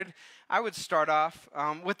I would start off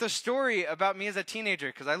with a story about me as a teenager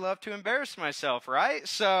because I love to embarrass myself, right?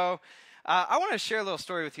 So I want to share a little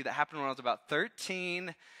story with you that happened when I was about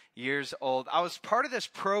 13 years old. I was part of this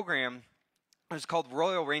program. It was called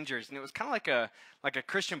Royal Rangers, and it was kind of like a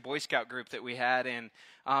Christian Boy Scout group that we had. And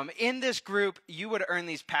in this group, you would earn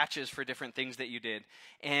these patches for different things that you did.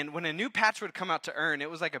 And when a new patch would come out to earn,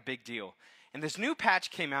 it was like a big deal. And this new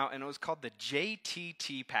patch came out, and it was called the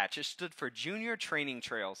JTT patch. It stood for Junior Training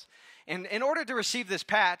Trails. And in order to receive this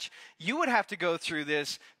patch, you would have to go through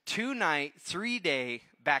this 2-night, 3-day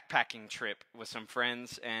backpacking trip with some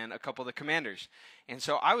friends and a couple of the commanders. And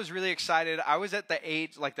so I was really excited. I was at the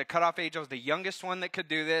age, like the cutoff age. I was the youngest one that could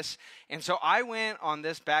do this. And so I went on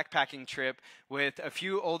this backpacking trip with a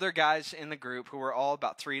few older guys in the group who were all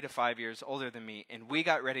about 3 to 5 years older than me. And we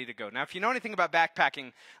got ready to go. Now, if you know anything about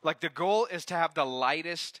backpacking, like the goal is to have the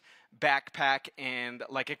lightest backpack and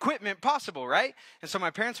like equipment possible, right? And so my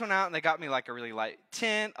parents went out and they got me like a really light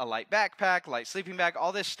tent, a light backpack, light sleeping bag,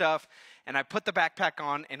 all this stuff. And I put the backpack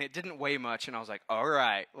on and it didn't weigh much. And I was like, all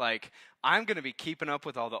right, like I'm going to be keeping up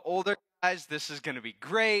with all the older guys. This is going to be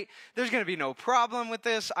great. There's going to be no problem with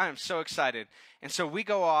this. I am so excited. And so we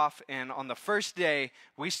go off, and on the first day,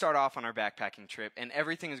 we start off on our backpacking trip, and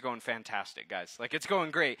everything is going fantastic, guys. Like, it's going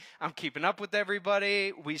great. I'm keeping up with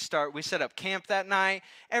everybody. We set up camp that night.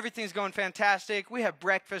 Everything's going fantastic. We have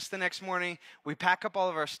breakfast the next morning. We pack up all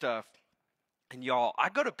of our stuff. And y'all, I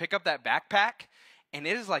go to pick up that backpack, and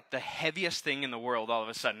it is like the heaviest thing in the world all of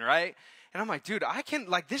a sudden, right? And I'm like, dude,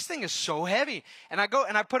 this thing is so heavy. And I go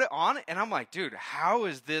and I put it on, and I'm like, dude, how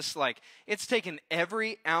is this, like, it's taken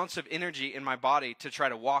every ounce of energy in my body to try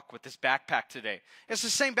to walk with this backpack today. It's the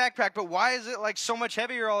same backpack, but why is it, like, so much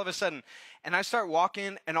heavier all of a sudden? And I start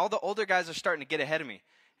walking, and all the older guys are starting to get ahead of me.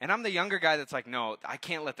 And I'm the younger guy that's like, no, I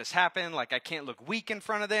can't let this happen. Like, I can't look weak in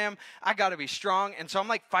front of them. I got to be strong. And so I'm,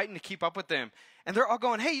 like, fighting to keep up with them. And they're all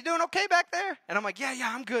going, hey, you doing okay back there? And I'm like, yeah,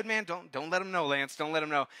 I'm good, man. Don't let them know, Lance. Don't let them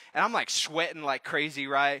know. And I'm like sweating like crazy,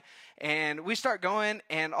 right? And we start going,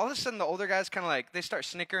 and all of a sudden the older guys kind of like, they start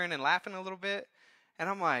snickering and laughing a little bit. And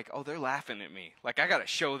I'm like, oh, they're laughing at me. Like, I got to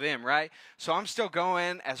show them, right? So I'm still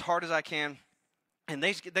going as hard as I can. And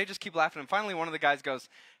they just keep laughing. And finally one of the guys goes,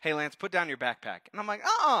 hey, Lance, put down your backpack. And I'm like,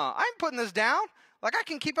 I ain't putting this down. Like, I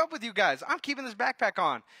can keep up with you guys. I'm keeping this backpack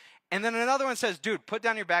on. And then another one says, dude, put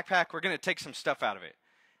down your backpack. We're going to take some stuff out of it.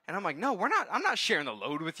 And I'm like, no, I'm not sharing the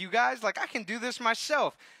load with you guys. Like, I can do this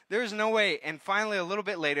myself. There's no way. And finally, a little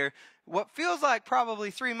bit later, what feels like probably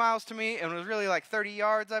 3 miles to me, and it was really like 30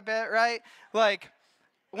 yards, I bet, right? Like,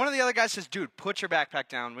 one of the other guys says, dude, put your backpack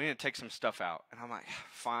down. We need to take some stuff out. And I'm like,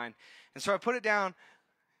 fine. And so I put it down.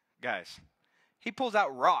 Guys, he pulls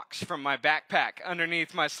out rocks from my backpack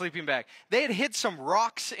underneath my sleeping bag. They had hid some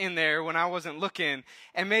rocks in there when I wasn't looking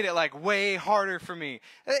and made it like way harder for me.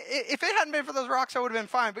 If it hadn't been for those rocks, I would have been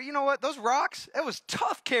fine. But you know what? Those rocks, it was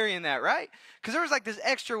tough carrying that, right? Because there was like this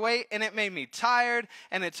extra weight, and it made me tired,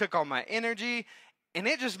 and it took all my energy, and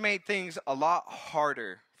it just made things a lot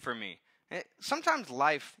harder for me. Sometimes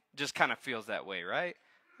life just kind of feels that way, right?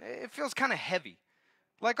 It feels kind of heavy.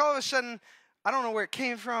 Like all of a sudden, I don't know where it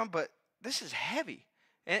came from, but this is heavy.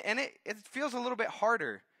 And it feels a little bit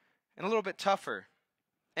harder and a little bit tougher.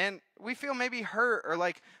 And we feel maybe hurt, or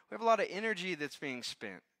like we have a lot of energy that's being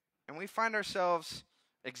spent. And we find ourselves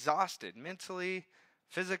exhausted mentally,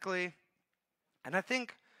 physically. And I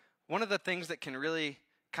think one of the things that can really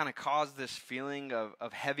kind of cause this feeling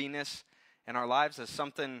of heaviness in our lives is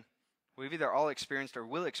something we've either all experienced or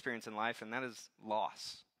will experience in life, and that is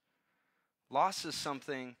loss. Loss is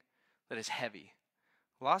something that is heavy.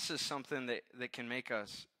 Loss is something that can make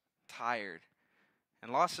us tired.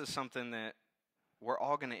 And loss is something that we're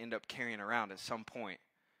all going to end up carrying around at some point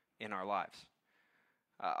in our lives.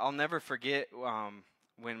 I'll never forget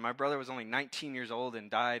when my brother was only 19 years old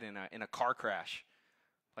and died in a car crash.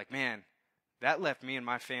 Like, man, that left me and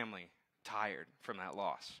my family tired from that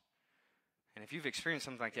loss. And if you've experienced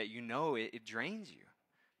something like that, you know it drains you.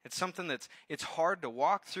 It's something it's hard to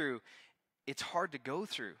walk through. It's hard to go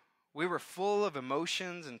through. We were full of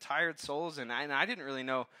emotions and tired souls, and I didn't really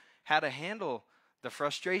know how to handle the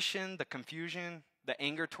frustration, the confusion, the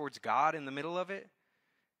anger towards God in the middle of it.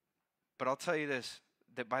 But I'll tell you this,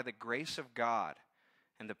 that by the grace of God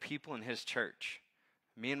and the people in His church,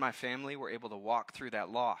 me and my family were able to walk through that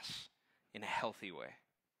loss in a healthy way.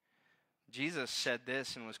 Jesus said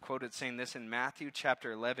this and was quoted saying this in Matthew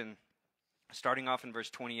chapter 11, starting off in verse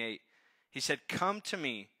 28. He said, "Come to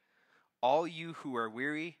me, all you who are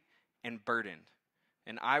weary and burdened,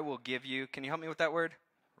 and I will give you," can you help me with that word?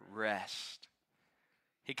 Rest.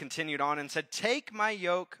 He continued on and said, "Take my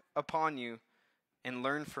yoke upon you and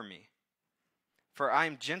learn from me, For I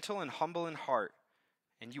am gentle and humble in heart,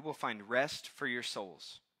 and you will find rest for your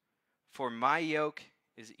souls. For my yoke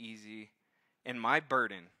is easy, and my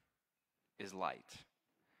burden is light.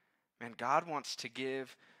 Man, God wants to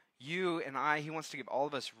give you and I, He wants to give all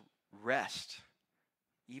of us rest,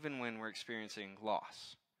 even when we're experiencing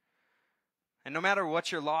loss. And no matter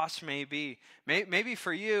what your loss may be, maybe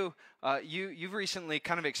for you, you've recently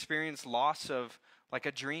kind of experienced loss of like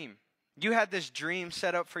a dream. You had this dream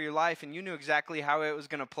set up for your life, and you knew exactly how it was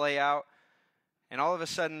going to play out. And all of a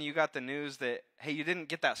sudden, you got the news that, hey, you didn't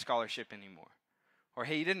get that scholarship anymore. Or,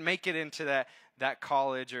 hey, you didn't make it into that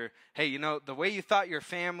college. Or, hey, you know, the way you thought your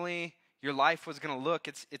family, your life was going to look,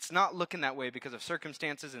 it's not looking that way because of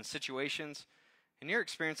circumstances and situations. And you're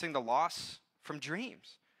experiencing the loss from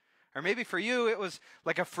dreams. Or maybe for you, it was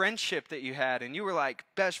like a friendship that you had, and you were like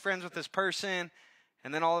best friends with this person,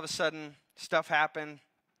 and then all of a sudden, stuff happened,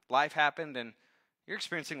 life happened, and you're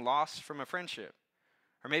experiencing loss from a friendship.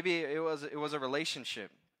 Or maybe it was a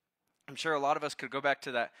relationship. I'm sure a lot of us could go back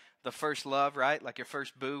to the first love, right? Like your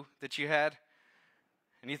first boo that you had.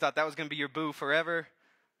 And you thought that was going to be your boo forever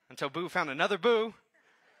until boo found another boo.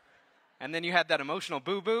 And then you had that emotional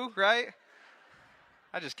boo-boo, right?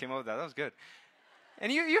 I just came up with that. That was good.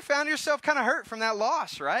 And you found yourself kind of hurt from that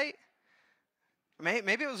loss, right?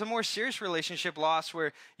 Maybe it was a more serious relationship loss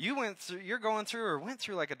where went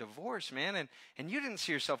through like a divorce, man, and you didn't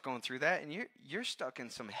see yourself going through that, and you're stuck in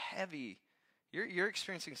some heavy, you're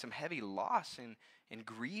experiencing some heavy loss and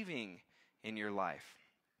grieving in your life.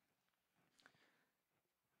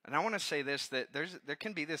 And I want to say this, that there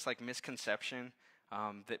can be this like misconception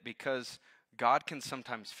that because God can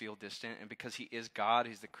sometimes feel distant, and because He is God,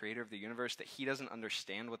 He's the creator of the universe, that He doesn't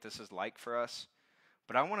understand what this is like for us.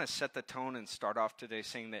 But I want to set the tone and start off today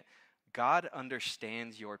saying that God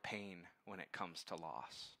understands your pain when it comes to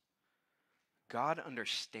loss. God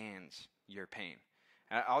understands your pain.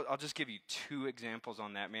 And I'll just give you two examples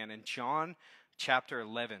on that, man. In John chapter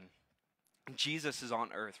 11, Jesus is on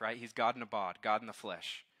earth, right? He's God in a bod, God in the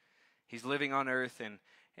flesh. He's living on earth, and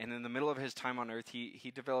in the middle of his time on earth,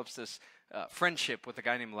 he develops this friendship with a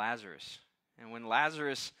guy named Lazarus. And when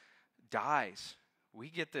Lazarus dies, we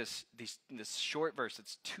get this short verse.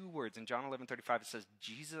 It's 2 words. In John 11:35, it says,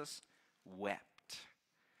 Jesus wept.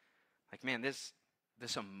 Like, man, this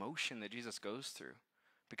emotion that Jesus goes through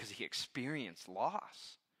because He experienced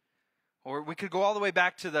loss. Or we could go all the way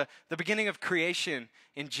back to the beginning of creation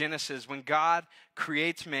in Genesis, when God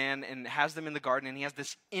creates man and has them in the garden, and He has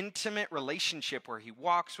this intimate relationship where He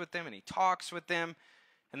walks with them and He talks with them,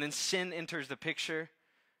 and then sin enters the picture,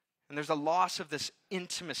 and there's a loss of this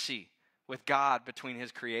intimacy with God between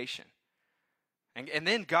His creation. And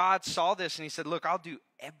then God saw this and He said, look, I'll do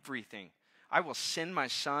everything. I will send my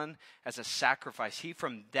Son as a sacrifice. He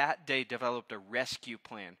from that day developed a rescue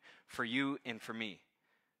plan for you and for me.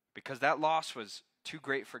 Because that loss was too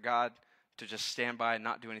great for God to just stand by and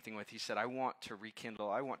not do anything with. He said, I want to rekindle,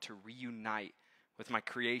 I want to reunite with my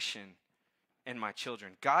creation and my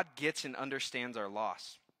children. God gets and understands our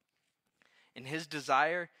loss. And His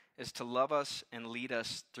desire is to love us and lead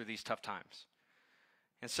us through these tough times.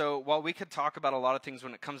 And so while we could talk about a lot of things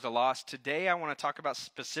when it comes to loss, today I want to talk about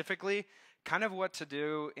specifically kind of what to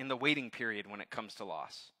do in the waiting period when it comes to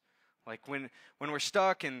loss. Like when we're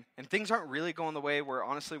stuck and things aren't really going the way we're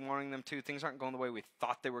honestly wanting them to, things aren't going the way we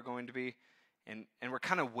thought they were going to be, and we're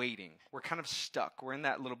kind of waiting. We're kind of stuck. We're in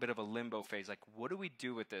that little bit of a limbo phase. Like, what do we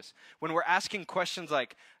do with this? When we're asking questions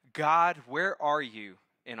like, God, where are you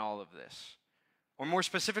in all of this? Or more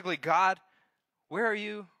specifically, God, where are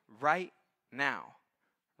you right now?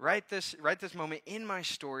 Right this moment in my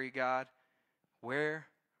story, God, where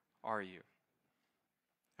are you?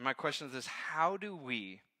 And my question is this: how do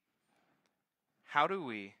we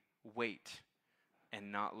wait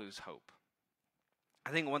and not lose hope? I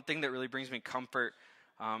think one thing that really brings me comfort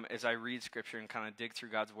as I read Scripture and kind of dig through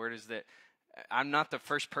God's Word is that I'm not the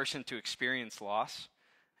first person to experience loss.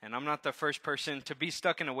 And I'm not the first person to be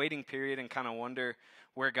stuck in a waiting period and kind of wonder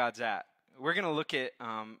where God's at. We're going to look at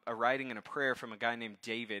a writing and a prayer from a guy named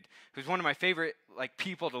David, who's one of my favorite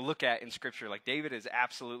people to look at in Scripture. Like, David is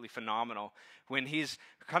absolutely phenomenal. When he's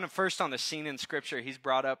kind of first on the scene in Scripture, he's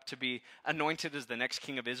brought up to be anointed as the next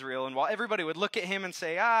king of Israel. And while everybody would look at him and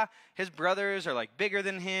say, his brothers are like bigger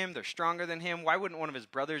than him, they're stronger than him, why wouldn't one of his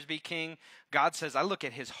brothers be king? God says, I look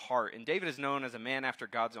at his heart. And David is known as a man after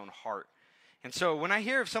God's own heart. And so when I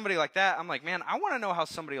hear of somebody like that, I'm like, man, I want to know how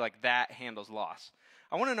somebody like that handles loss.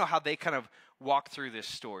 I want to know how they kind of walk through this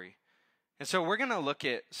story. And so we're going to look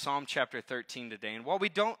at Psalm chapter 13 today. And while we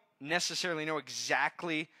don't necessarily know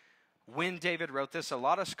exactly when David wrote this, a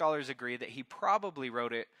lot of scholars agree that he probably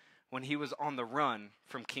wrote it when he was on the run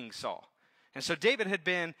from King Saul. And so David had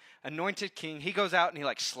been anointed king. He goes out and he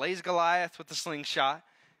like slays Goliath with the slingshot.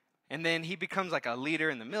 And then he becomes like a leader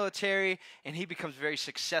in the military, and he becomes very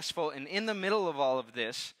successful. And in the middle of all of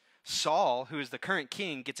this, Saul, who is the current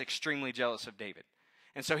king, gets extremely jealous of David.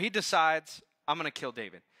 And so he decides, I'm going to kill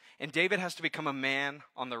David. And David has to become a man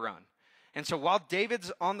on the run. And so while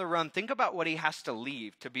David's on the run, think about what he has to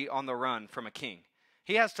leave to be on the run from a king.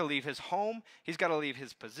 He has to leave his home. He's got to leave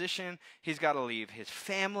his position. He's got to leave his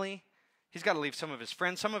family. He's got to leave some of his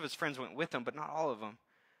friends. Some of his friends went with him, but not all of them.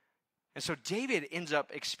 And so David ends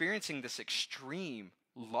up experiencing this extreme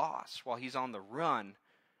loss while he's on the run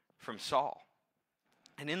from Saul.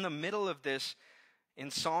 And in the middle of this,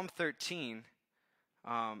 in Psalm 13,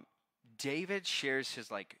 David shares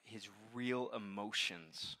his real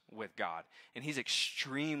emotions with God. And he's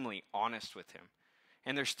extremely honest with him.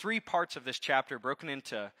 And there's 3 parts of this chapter broken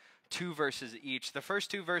into 2 verses each. The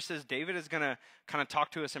first 2 verses, David is going to kind of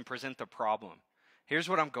talk to us and present the problem. Here's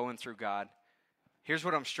what I'm going through, God. Here's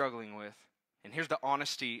what I'm struggling with. And here's the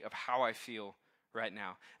honesty of how I feel right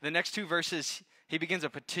now. The next 2 verses, he begins a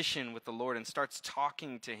petition with the Lord and starts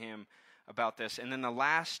talking to him about this. And then the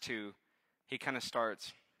last 2, he kind of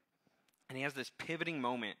starts, and he has this pivoting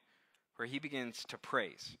moment where he begins to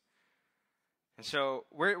praise. And so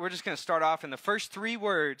we're just going to start off in the first 3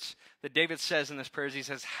 words that David says in this prayer. He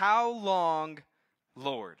says, "How long,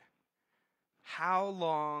 Lord? How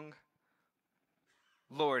long,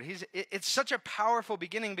 Lord?" It's such a powerful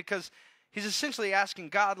beginning because he's essentially asking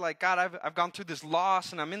God, God, I've gone through this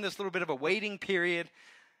loss and I'm in this little bit of a waiting period.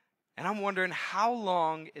 And I'm wondering, how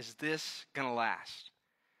long is this going to last?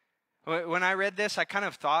 When I read this, I kind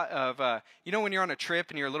of thought of, when you're on a trip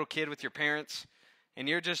and you're a little kid with your parents and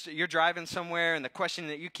you're driving somewhere and the question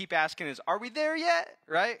that you keep asking is, are we there yet?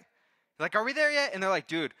 Right? Like, are we there yet? And they're like,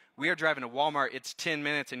 dude, we are driving to Walmart. It's 10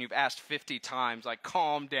 minutes and you've asked 50 times. Like,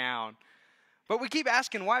 calm down. But we keep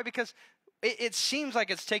asking why, because it seems like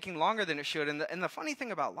it's taking longer than it should. And the funny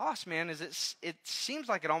thing about loss, man, is it seems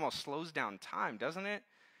like it almost slows down time, doesn't it?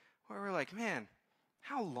 Where we're like, man,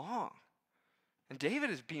 how long? And David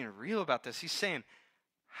is being real about this. He's saying,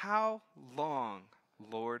 how long,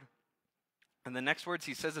 Lord? And the next words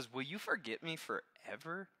he says is, will you forget me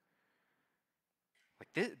forever?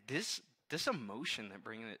 Like this emotion that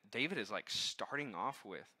David is like starting off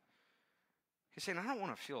with. He's saying, I don't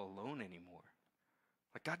want to feel alone anymore.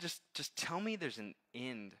 Like, God, just tell me there's an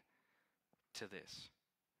end to this.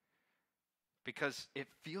 Because it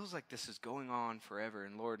feels like this is going on forever.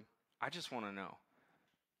 And Lord, I just want to know,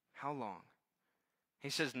 how long? He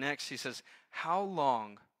says next, he says, how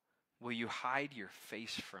long will you hide your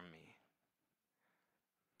face from me?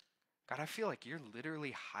 God, I feel like you're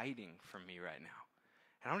literally hiding from me right now.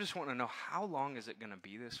 And I just want to know, how long is it going to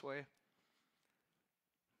be this way?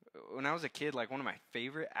 When I was a kid, like, one of my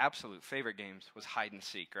absolute favorite games was hide and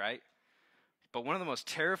seek, right? But one of the most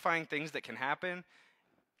terrifying things that can happen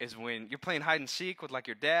is when you're playing hide and seek with like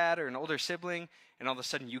your dad or an older sibling, and all of a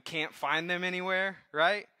sudden you can't find them anywhere,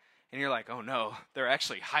 right? And you're like, oh no, they're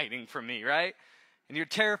actually hiding from me, right? And you're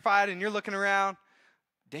terrified and you're looking around.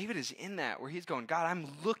 David is in that where he's going, God, I'm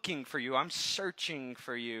looking for you. I'm searching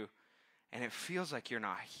for you. And it feels like you're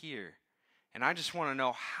not here. And I just want to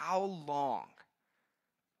know, how long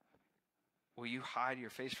will you hide your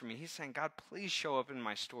face from me? He's saying, God, please show up in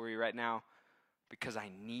my story right now because I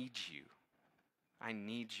need you. I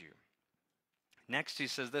need you. Next, he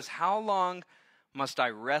says this, how long must I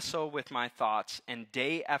wrestle with my thoughts and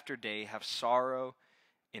day after day have sorrow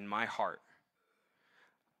in my heart?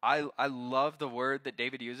 I love the word that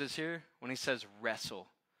David uses here when he says wrestle.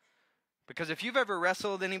 Because if you've ever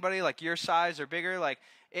wrestled anybody like your size or bigger, like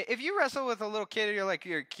if you wrestle with a little kid or you're like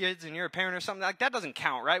your kids and you're a parent or something, like that doesn't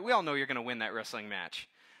count, right? We all know you're going to win that wrestling match.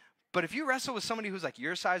 But if you wrestle with somebody who's like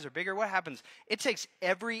your size or bigger, what happens? It takes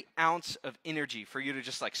every ounce of energy for you to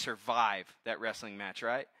just like survive that wrestling match,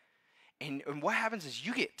 right? And what happens is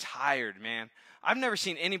you get tired, man. I've never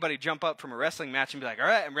seen anybody jump up from a wrestling match and be like, all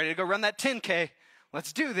right, I'm ready to go run that 10K.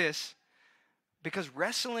 Let's do this. Because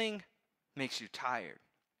wrestling makes you tired.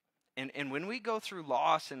 And when we go through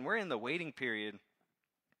loss and we're in the waiting period,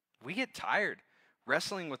 we get tired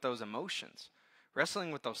wrestling with those emotions,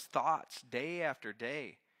 wrestling with those thoughts day after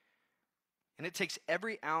day. And it takes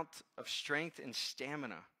every ounce of strength and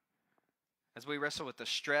stamina as we wrestle with the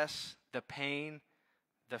stress, the pain,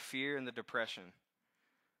 the fear, and the depression.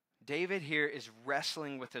 David here is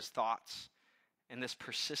wrestling with his thoughts and this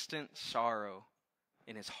persistent sorrow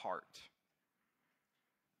in his heart.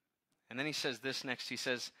 And then he says this next. He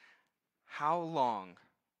says, how long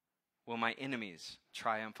will my enemies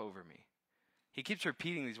triumph over me? He keeps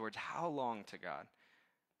repeating these words, how long, to God.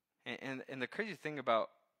 And the crazy thing about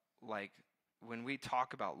like when we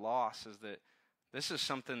talk about loss is that this is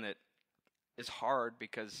something that is hard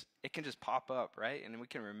because it can just pop up, right? And we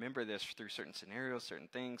can remember this through certain scenarios, certain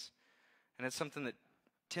things. And it's something that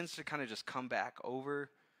tends to kind of just come back over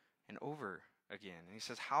and over again. And he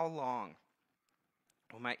says, how long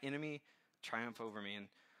will my enemy triumph over me? And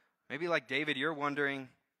maybe like David, you're wondering,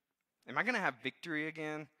 am I going to have victory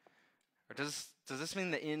again? Or does this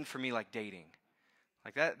mean the end for me like dating?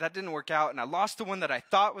 Like that didn't work out, and I lost the one that I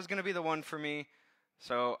thought was going to be the one for me,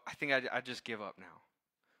 so I think I just give up now.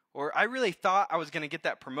 Or I really thought I was going to get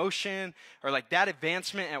that promotion or like that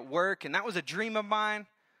advancement at work, and that was a dream of mine.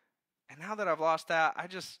 And now that I've lost that, I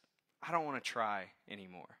don't want to try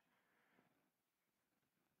anymore.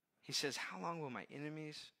 He says, how long will my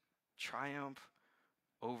enemies triumph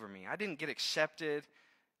over me? I didn't get accepted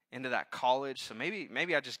into that college, so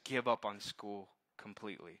maybe I just give up on school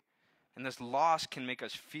completely. And this loss can make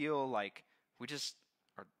us feel like we just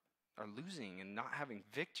are losing and not having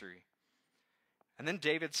victory. And then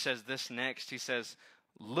David says this next. He says,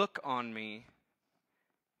 look on me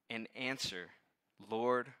and answer,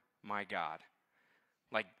 Lord my God.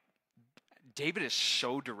 Like, David is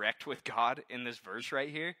so direct with God in this verse right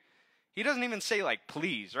here. He doesn't even say like,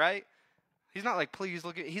 please, right? He's not like, please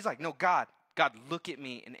look at me. He's like, no, God, look at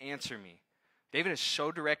me and answer me. David is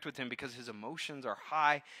so direct with him because his emotions are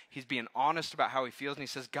high. He's being honest about how he feels. And he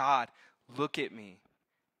says, God, look at me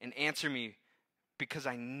and answer me because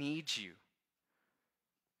I need you.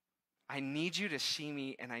 I need you to see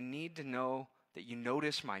me, and I need to know that you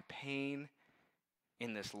notice my pain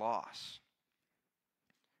in this loss.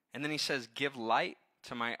 And then he says, give light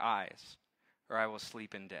to my eyes, or I will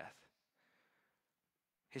sleep in death.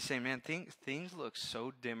 He's saying, man, things look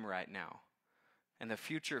so dim right now, and the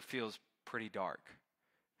future feels pretty dark.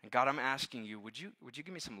 And God, I'm asking you, would you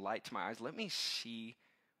give me some light to my eyes? Let me see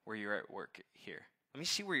where you're at work here. Let me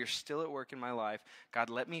see where you're still at work in my life. God,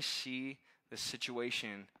 let me see this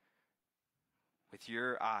situation with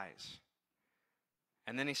your eyes.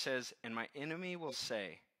 And then he says, and my enemy will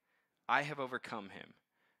say, I have overcome him,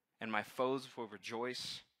 and my foes will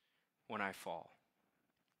rejoice when I fall.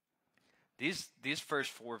 These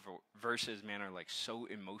first four verses, man, are like so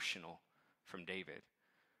emotional from David.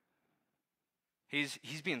 He's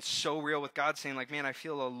being so real with God, saying like, man, I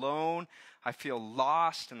feel alone, I feel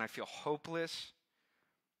lost, and I feel hopeless.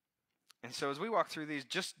 And so as we walk through these,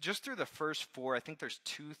 just through the first four, I think there's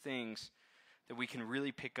two things that we can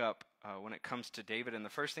really pick up when it comes to David. And the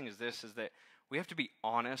first thing is that we have to be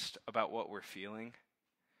honest about what we're feeling,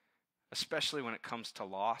 especially when it comes to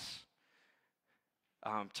loss.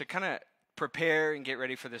 To kind of prepare and get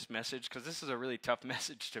ready for this message, because this is a really tough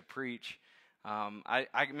message to preach. I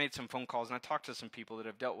made some phone calls and I talked to some people that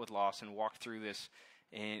have dealt with loss and walked through this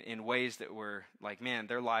in ways that were like, man,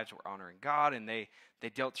 their lives were honoring God, and they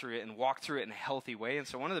dealt through it and walked through it in a healthy way. And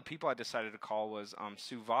so one of the people I decided to call was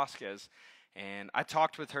Sue Vasquez, and I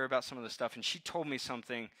talked with her about some of the stuff, and she told me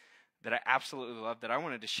something that I absolutely love that I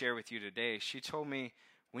wanted to share with you today. She told me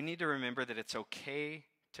we need to remember that it's okay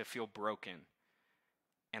to feel broken,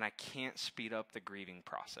 and I can't speed up the grieving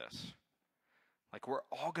process. Like, we're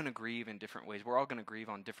all going to grieve in different ways. We're all going to grieve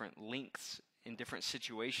on different lengths in different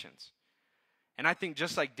situations. And I think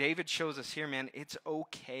just like David shows us here, man, it's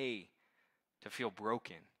okay to feel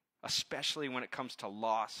broken, especially when it comes to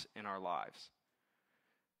loss in our lives.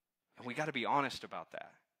 And we got to be honest about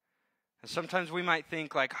that. And sometimes we might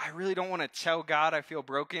think like, I really don't want to tell God I feel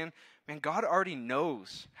broken. Man, God already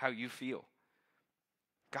knows how you feel.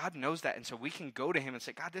 God knows that. And so we can go to him and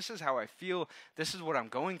say, God, this is how I feel. This is what I'm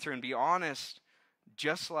going through, and be honest,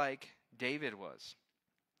 just like David was.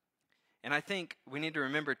 And I think we need to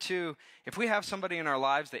remember too, if we have somebody in our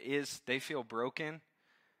lives they feel broken,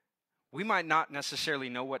 we might not necessarily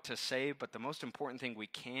know what to say, but the most important thing we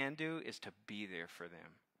can do is to be there for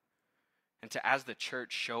them. And to, as the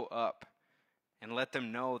church, show up and let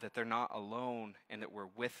them know that they're not alone and that we're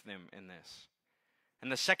with them in this.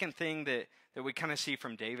 And the second thing that we kind of see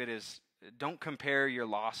from David is, don't compare your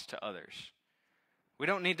loss to others. We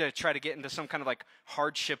don't need to try to get into some kind of like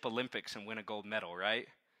hardship Olympics and win a gold medal, right?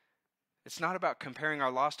 It's not about comparing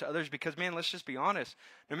our loss to others, because, man, let's just be honest.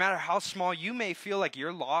 No matter how small you may feel like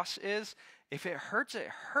your loss is, if it hurts, it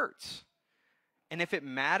hurts. And if it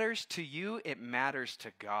matters to you, it matters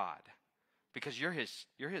to God, because you're his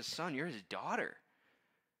son, you're his daughter.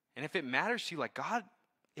 And if it matters to you, like God,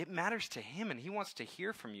 it matters to him, and he wants to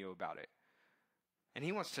hear from you about it. And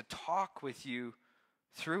he wants to talk with you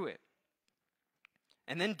through it.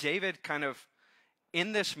 And then David kind of,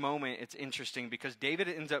 in this moment, it's interesting because David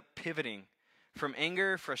ends up pivoting from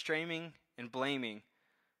anger, frustrating, and blaming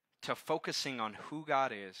to focusing on who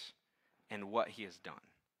God is and what he has done.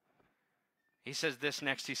 He says this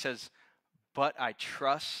next. He says, but I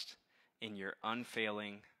trust in your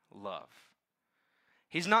unfailing love.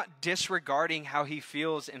 He's not disregarding how he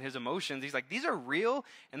feels and his emotions. He's like, these are real,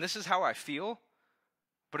 and this is how I feel.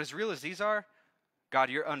 But as real as these are, God,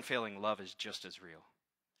 your unfailing love is just as real.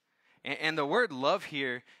 And the word love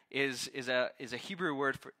here is a Hebrew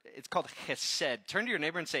word for, it's called chesed. Turn to your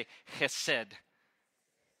neighbor and say, chesed.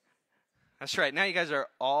 That's right. Now you guys are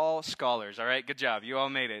all scholars, all right? Good job. You all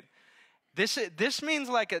made it. This means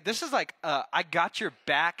this is like I got your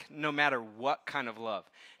back no matter what kind of love.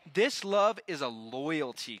 This love is a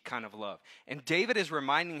loyalty kind of love. And David is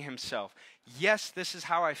reminding himself, yes, this is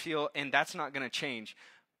how I feel, and that's not going to change.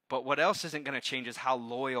 But what else isn't going to change is how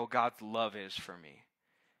loyal God's love is for me.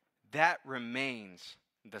 That remains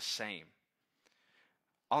the same.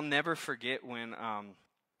 I'll never forget when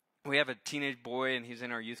we have a teenage boy, and he's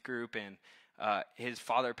in our youth group, and his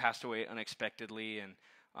father passed away unexpectedly, and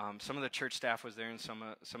some of the church staff was there, and some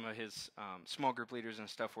of his small group leaders and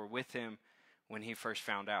stuff were with him when he first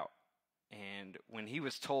found out. And when he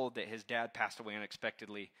was told that his dad passed away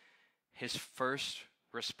unexpectedly, his first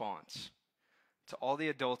response to all the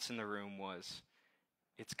adults in the room was,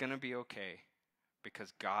 it's going to be okay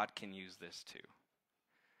because God can use this too.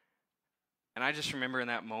 And I just remember in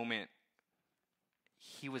that moment,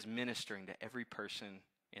 he was ministering to every person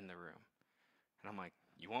in the room. And I'm like,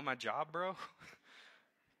 you want my job, bro?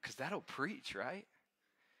 Because that'll preach, right?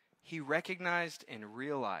 He recognized and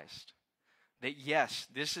realized that, yes,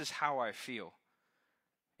 this is how I feel.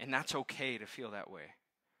 And that's okay to feel that way.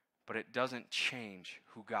 But it doesn't change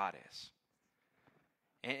who God is.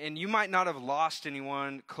 And you might not have lost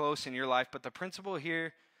anyone close in your life, but the principle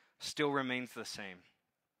here still remains the same.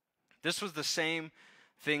 This was the same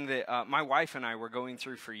thing that my wife and I were going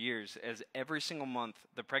through for years, as every single month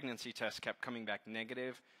the pregnancy test kept coming back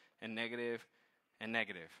negative and negative and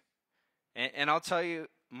negative. And I'll tell you,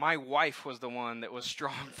 my wife was the one that was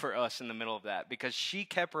strong for us in the middle of that, because she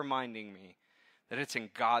kept reminding me that it's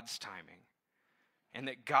in God's timing. And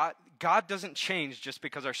that God doesn't change just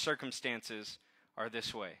because our circumstances are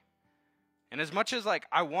this way. And as much as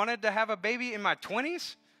I wanted to have a baby in my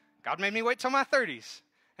 20s, God made me wait till my 30s.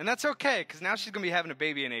 And that's okay, because now she's going to be having a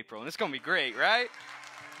baby in April, and it's going to be great, right?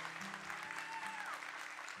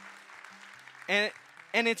 And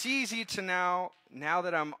it's easy to now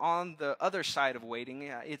that I'm on the other side of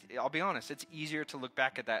waiting, I'll be honest, it's easier to look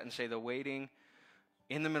back at that and say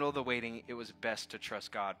in the middle of the waiting, it was best to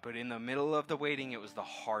trust God. But in the middle of the waiting, it was the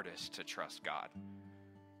hardest to trust God.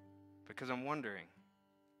 Because I'm wondering,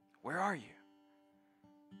 where are you?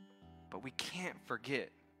 But we can't forget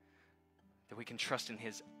that we can trust in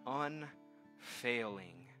his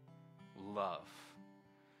unfailing love.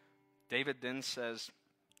 David then says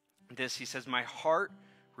this, he says, my heart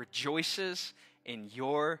rejoices in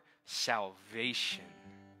your salvation.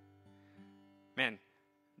 Man,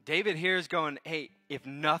 David here is going, hey, if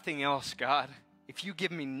nothing else, God, if you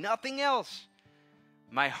give me nothing else,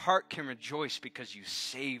 my heart can rejoice because you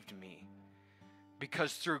saved me.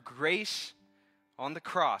 Because through grace on the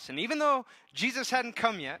cross, and even though Jesus hadn't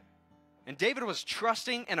come yet, and David was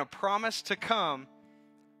trusting in a promise to come,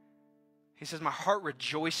 he says, my heart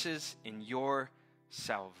rejoices in your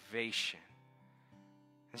salvation.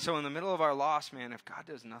 And so in the middle of our loss, man, if God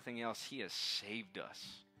does nothing else, he has saved us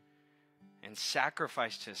and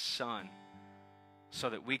sacrificed his son so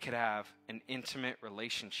that we could have an intimate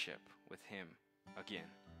relationship with him again.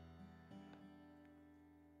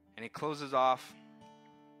 And he closes off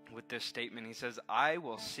with this statement. He says, I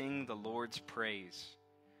will sing the Lord's praise,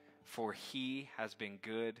 for he has been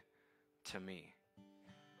good to me.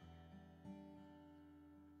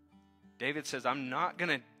 David says, I'm not going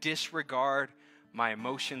to disregard my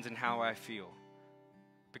emotions and how I feel,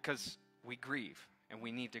 because we grieve and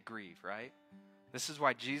we need to grieve, right? This is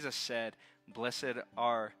why Jesus said, blessed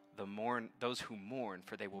are those who mourn,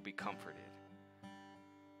 for they will be comforted.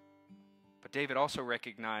 But David also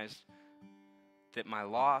recognized that my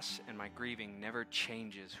loss and my grieving never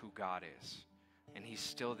changes who God is. And he's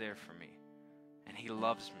still there for me. And he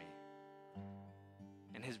loves me.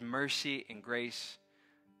 And his mercy and grace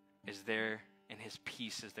is there, and his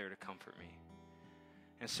peace is there to comfort me.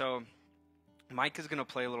 And so Mike is going to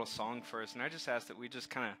play a little song for us, and I just ask that we just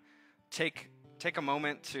kind of take a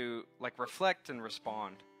moment to reflect and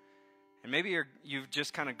respond. And maybe you've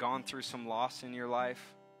just kind of gone through some loss in your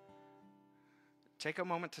life. Take a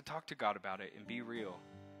moment to talk to God about it and be real.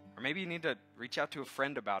 Or maybe you need to reach out to a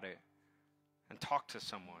friend about it and talk to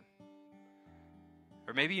someone.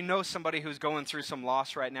 Or maybe you know somebody who's going through some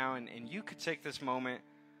loss right now, and you could take this moment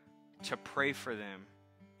to pray for them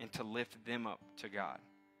and to lift them up to God.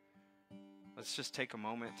 Let's just take a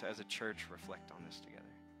moment to, as a church, reflect on this together.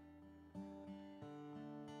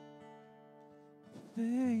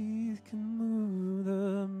 Faith can move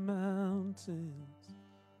the mountains.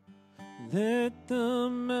 Let the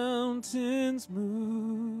mountains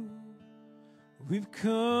move. We've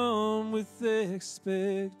come with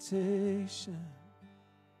expectation,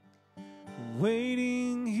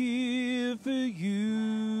 waiting here for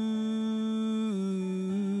you.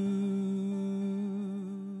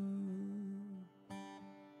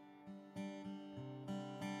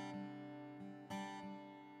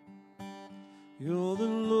 You're the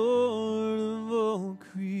Lord of all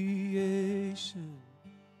creation.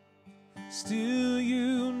 Still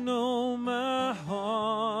you know my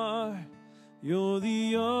heart. You're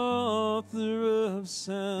the author of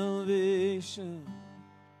salvation.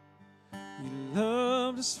 You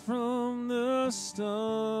loved us from the start.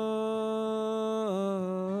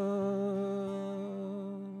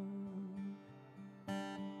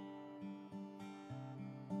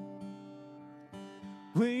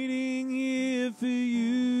 Waiting here for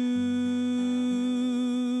you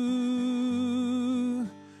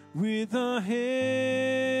with our hands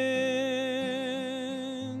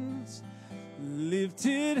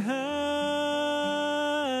lifted high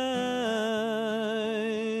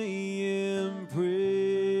in praise.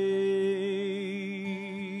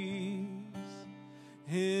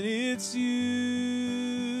 And it's you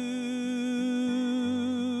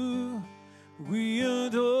we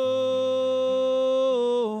adore,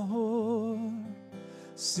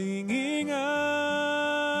 singing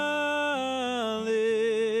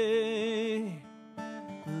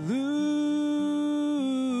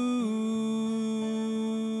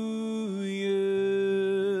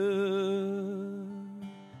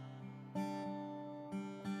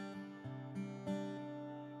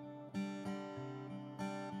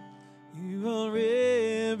you are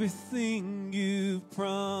everything you've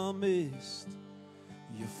promised.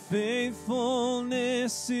 Your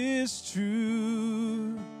faithfulness is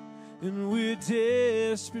true, and we're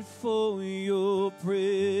desperate for your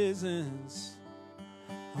presence.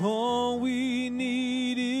 All we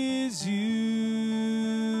need is you.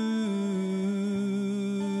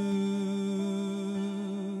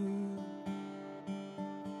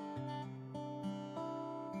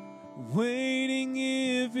 Waiting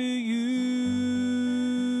here for you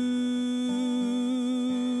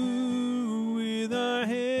with our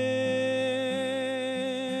hands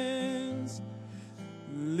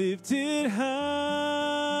lifted high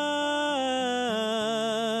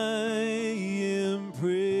in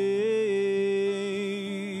praise.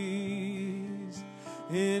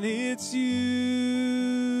 And it's you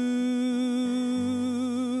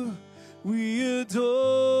we adore,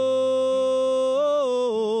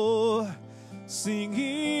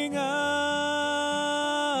 singing hallelujah.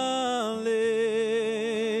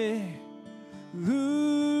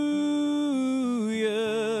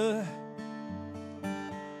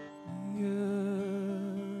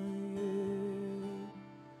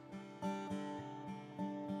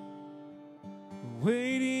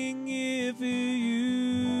 Waiting here for you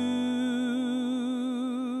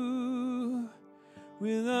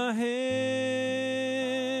with our hands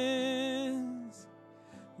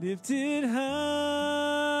lifted high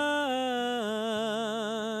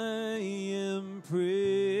in praise.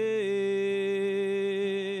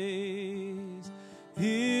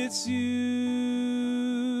 It's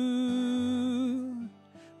you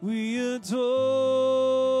we adore,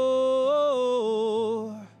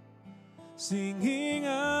 singing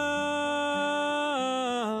hallelujah,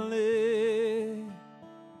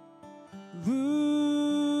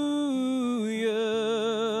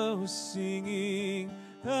 singing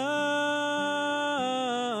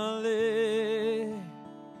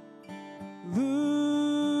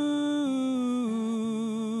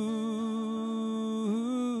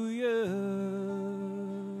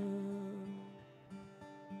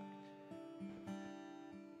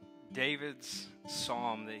David's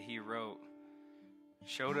psalm that he wrote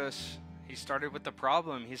showed us, he started with the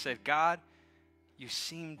problem. He said, God, you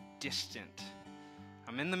seem distant.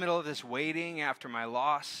 I'm in the middle of this waiting after my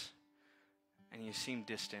loss, and you seem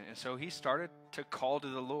distant. And so he started to call to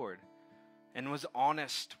the Lord and was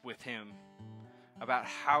honest with him about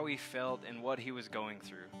how he felt and what he was going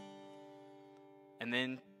through. And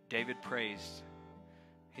then David praised.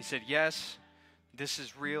 He said, yes, this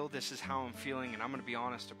is real. This is how I'm feeling, and I'm going to be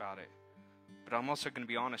honest about it. But I'm also going to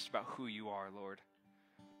be honest about who you are, Lord.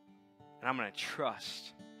 And I'm going to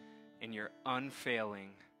trust in your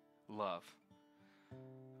unfailing love.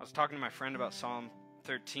 I was talking to my friend about Psalm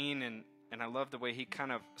 13, and I love the way he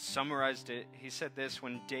kind of summarized it. He said this: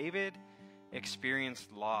 when David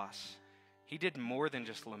experienced loss, he did more than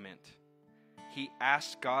just lament. He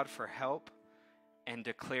asked God for help and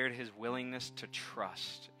declared his willingness to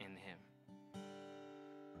trust in him.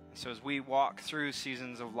 And so as we walk through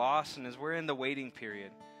seasons of loss and as we're in the waiting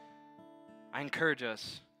period, I encourage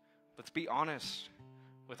us, let's be honest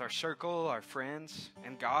with our circle, our friends,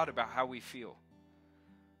 and God about how we feel.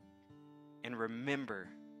 And remember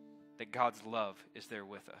that God's love is there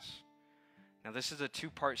with us. Now, this is a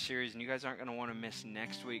 2-part series, and you guys aren't going to want to miss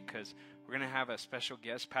next week because we're going to have a special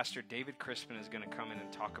guest. Pastor David Crispin is going to come in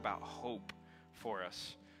and talk about hope for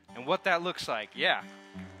us and what that looks like. Yeah.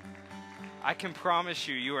 I can promise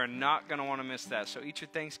you, you are not going to want to miss that. So eat your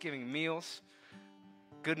Thanksgiving meals,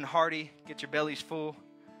 good and hearty, get your bellies full,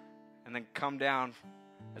 and then come down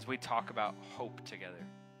as we talk about hope together.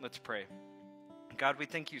 Let's pray. God, we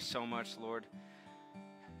thank you so much, Lord.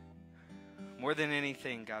 More than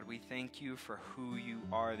anything, God, we thank you for who you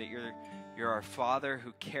are, that you're our Father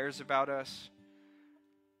who cares about us.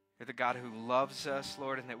 You're the God who loves us,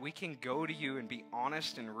 Lord, and that we can go to you and be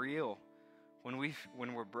honest and real when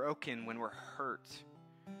we're broken, when we're hurt.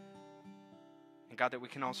 And God, that we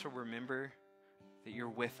can also remember that you're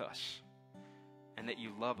with us and that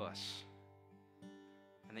you love us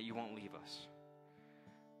and that you won't leave us.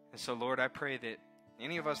 And so, Lord, I pray that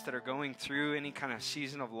any of us that are going through any kind of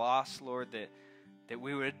season of loss, Lord, that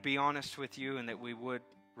we would be honest with you and that we would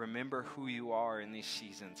remember who you are in these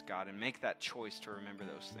seasons, God, and make that choice to remember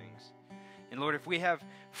those things. And Lord, if we have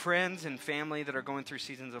friends and family that are going through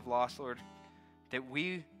seasons of loss, Lord, that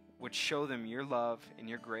we would show them your love and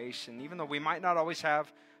your grace. And even though we might not always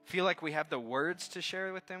feel like we have the words to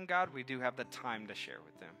share with them, God, we do have the time to share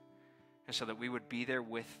with them. And so that we would be there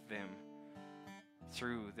with them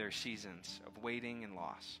through their seasons of waiting and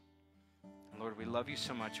loss. And Lord, we love you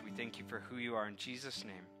so much. We thank you for who you are. In Jesus'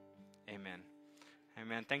 name, amen.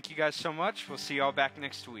 Amen. Thank you guys so much. We'll see you all back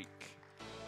next week.